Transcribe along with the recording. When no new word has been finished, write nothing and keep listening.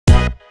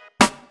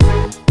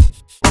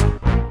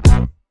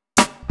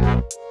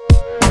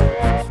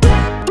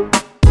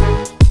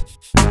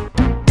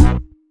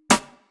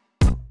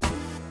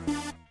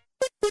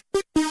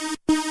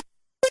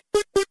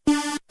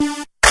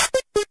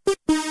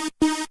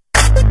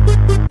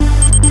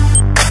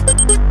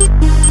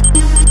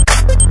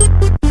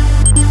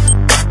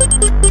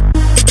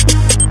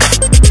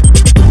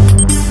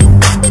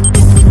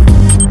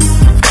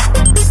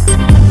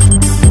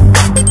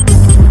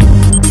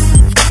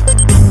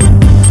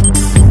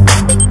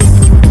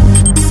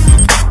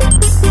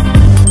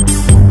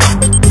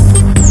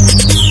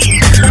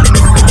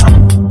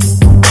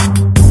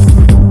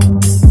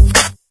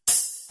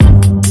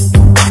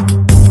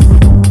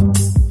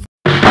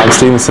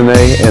I'm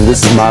Sene, and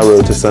this is my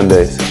road to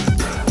Sundays.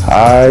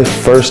 I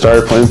first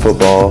started playing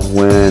football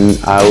when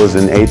I was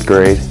in 8th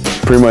grade.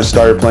 Pretty much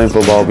started playing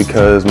football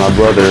because my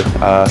brother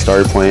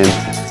started playing,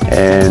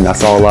 and I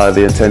saw a lot of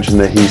the attention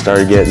that he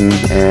started getting,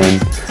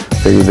 and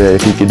figured that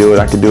if he could do it,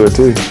 I could do it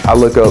too. I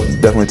look up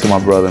definitely to my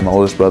brother, my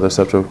oldest brother,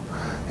 Septo,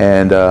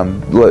 and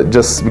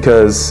just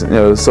because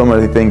so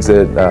many things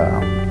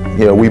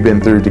that we've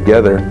been through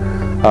together.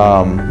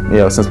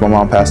 Since my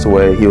mom passed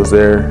away, he was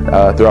there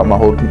throughout my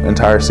whole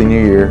entire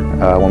senior year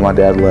when my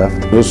dad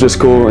left. It was just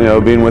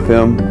cool, being with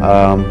him,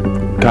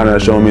 kind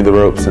of showing me the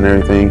ropes and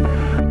everything.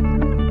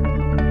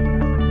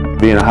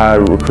 Being a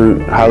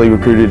highly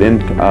recruited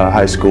in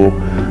high school,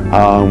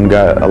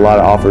 got a lot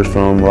of offers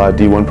from a lot of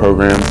D1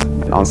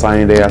 programs. On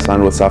signing day, I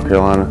signed with South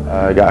Carolina.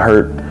 I got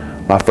hurt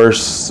my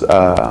first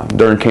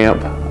during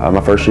camp,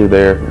 my first year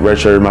there.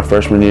 Redshirted my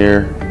freshman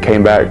year,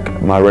 came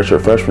back my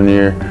redshirt freshman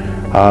year.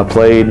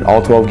 Played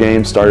all 12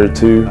 games, started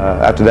 2.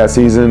 After that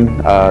season,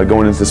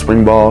 going into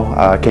spring ball,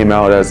 I came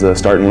out as a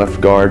starting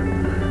left guard,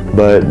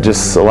 but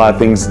just a lot of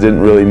things didn't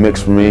really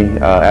mix for me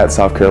at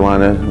South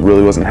Carolina.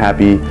 Really wasn't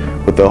happy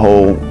with the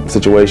whole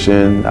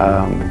situation.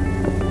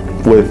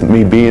 With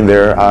me being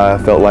there, I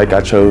felt like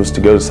I chose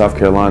to go to South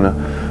Carolina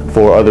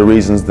for other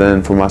reasons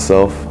than for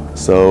myself.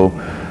 So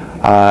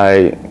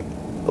I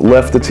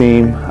left the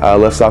team, I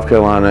left South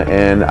Carolina,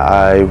 and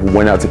I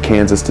went out to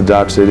Kansas to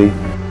Dodge City.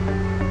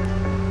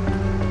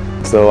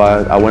 So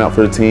I went out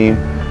for the team,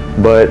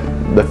 but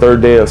the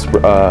third day of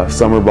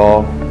summer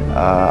ball,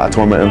 I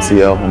tore my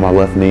MCL on my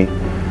left knee.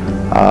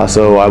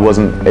 So I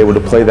wasn't able to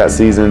play that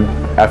season.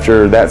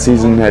 After that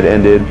season had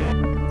ended,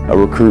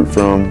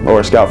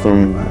 a scout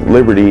from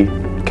Liberty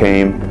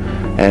came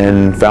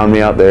and found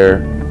me out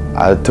there.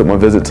 I took my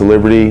visit to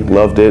Liberty,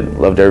 loved it,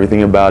 loved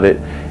everything about it,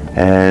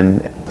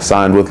 and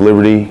signed with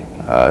Liberty.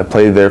 I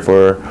played there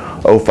for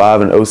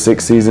 05 and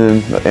 06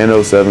 season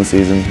and 07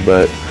 season,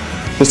 but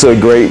just a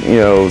great,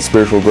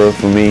 spiritual growth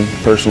for me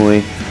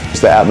personally.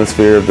 Just the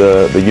atmosphere of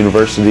the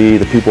university,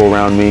 the people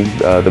around me,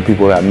 the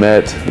people that I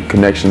met, the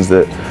connections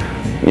that,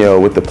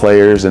 with the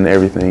players and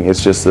everything.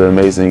 It's just an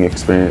amazing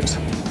experience.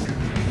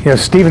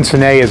 Stephen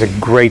Sene is a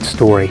great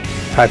story.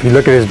 If you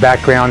look at his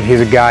background,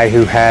 he's a guy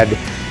who had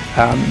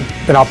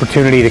an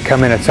opportunity to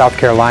come in at South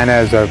Carolina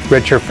as a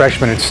redshirt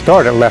freshman and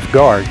start at left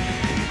guard.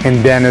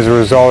 And then as a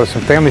result of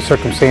some family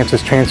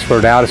circumstances,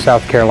 transferred out of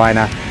South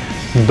Carolina.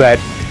 But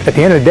at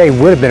the end of the day,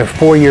 would have been a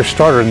 4-year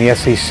starter in the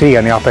SEC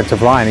on the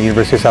offensive line at the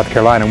University of South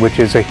Carolina, which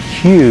is a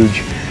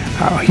huge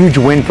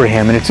win for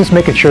him. And it's just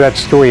making sure that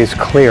story is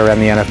clear in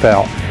the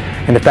NFL.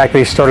 And the fact that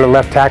he started at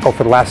left tackle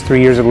for the last 3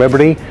 years at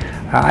Liberty,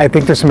 I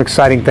think there's some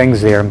exciting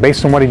things there. And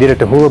based on what he did at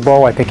the Hula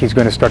Bowl, I think he's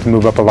going to start to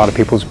move up a lot of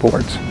people's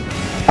boards.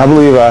 I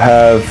believe I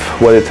have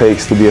what it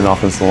takes to be an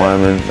offensive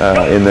lineman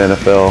in the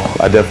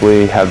NFL. I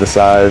definitely have the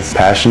size,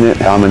 passionate,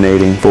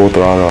 dominating, full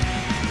throttle.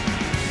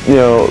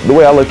 The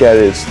way I look at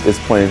it is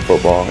playing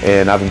football,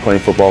 and I've been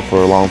playing football for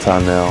a long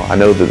time now. I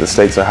know that the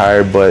stakes are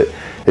higher, but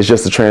it's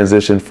just a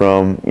transition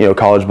from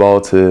college ball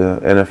to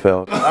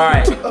NFL. All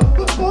right,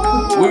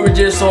 we were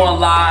just on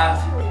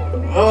live,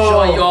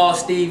 showing you all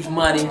Steve's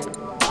money.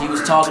 He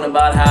was talking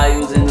about how he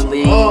was in the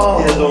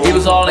league. He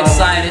was all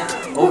excited,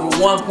 over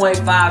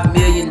 $1.5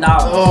 million.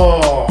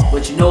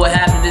 But you know what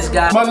happened to this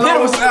guy? My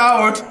lowest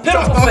hour.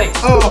 Pitiful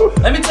face.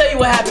 Let me tell you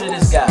what happened to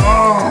this guy.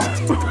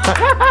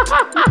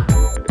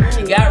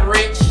 He got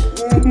rich,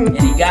 and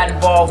he got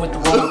involved with the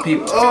wrong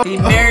people. He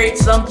married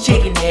some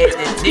chicken head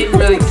that didn't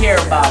really care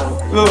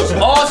about him. Look.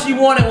 All she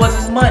wanted was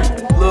his money.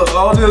 Look,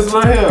 all this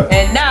right here.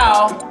 And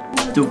now,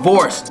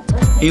 divorced.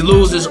 He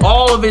loses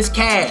all of his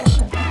cash.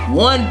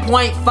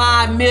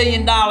 $1.5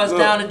 million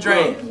down the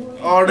drain.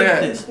 All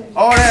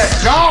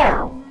that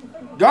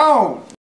gone. Gone.